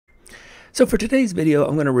So for today's video,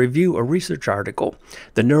 I'm going to review a research article,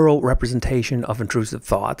 The Neural Representation of Intrusive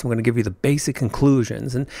Thoughts. I'm going to give you the basic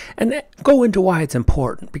conclusions and go into why it's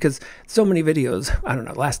important, because so many videos, I don't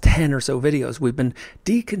know, last 10 or so videos, we've been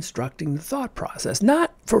deconstructing the thought process,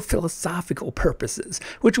 not for philosophical purposes,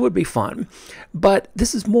 which would be fun, but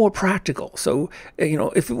this is more practical. So,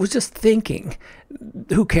 if it was just thinking,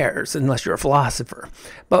 who cares unless you're a philosopher?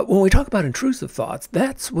 But when we talk about intrusive thoughts,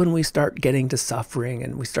 that's when we start getting to suffering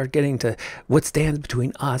and we start getting to what stands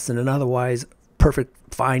between us and an otherwise perfect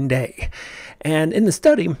fine day. And in the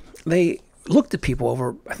study, they looked at people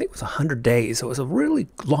over, I think it was 100 days. So it was a really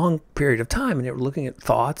long period of time, and they were looking at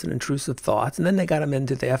thoughts and intrusive thoughts, and then they got them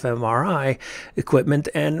into the fMRI equipment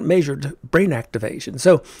and measured brain activation.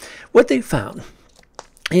 So what they found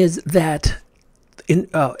is that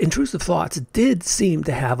intrusive thoughts did seem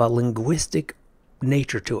to have a linguistic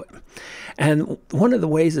nature to it. And one of the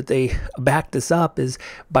ways that they backed this up is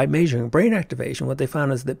by measuring brain activation. What they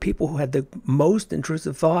found is that people who had the most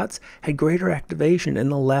intrusive thoughts had greater activation in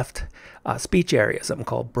the left speech area, something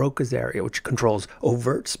called Broca's area, which controls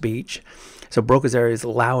overt speech. So Broca's area is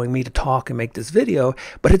allowing me to talk and make this video,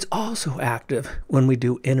 but it's also active when we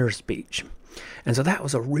do inner speech. And so that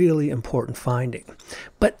was a really important finding.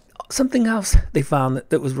 But something else they found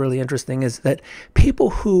that was really interesting is that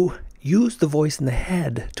people who use the voice in the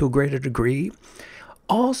head to a greater degree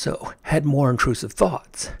also had more intrusive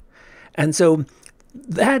thoughts. And so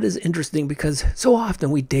that is interesting because so often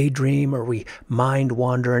we daydream or we mind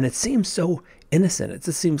wander, and it seems so innocent. It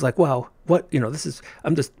just seems like, well,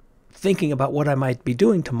 I'm just thinking about what I might be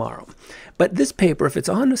doing tomorrow. But this paper, if it's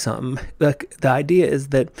onto something, the idea is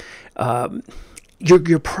that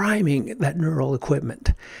you're priming that neural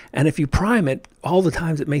equipment. And if you prime it all the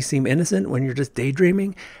times it may seem innocent when you're just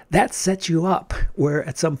daydreaming, that sets you up where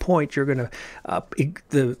at some point you're going to,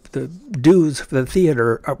 the dues for the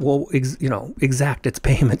theater will exact its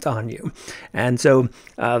payment on you. And so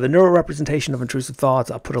the neural representation of intrusive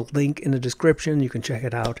thoughts, I'll put a link in the description. You can check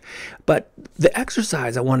it out. But the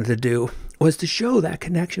exercise I wanted to do was to show that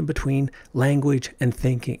connection between language and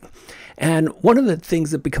thinking. And one of the things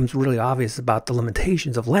that becomes really obvious about the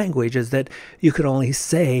limitations of language is that you could only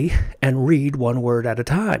say and read one word at a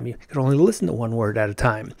time. You could only listen to one word at a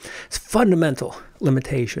time. It's a fundamental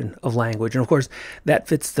limitation of language. And of course, that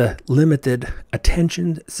fits the limited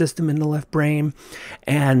attention system in the left brain.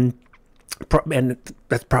 And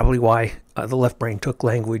that's probably why the left brain took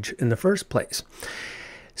language in the first place.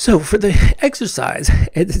 So for the exercise,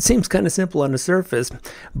 it seems kind of simple on the surface,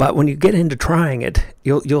 but when you get into trying it,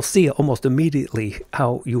 you'll see almost immediately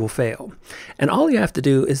how you will fail. And all you have to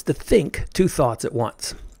do is to think two thoughts at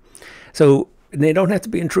once. So they don't have to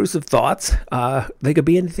be intrusive thoughts. They could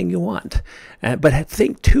be anything you want, but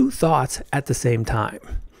think two thoughts at the same time.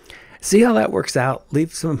 See how that works out.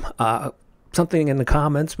 Leave something in the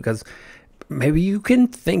comments, because maybe you can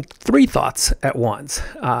think three thoughts at once.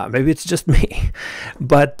 Maybe it's just me.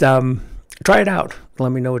 But try it out.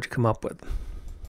 Let me know what you come up with.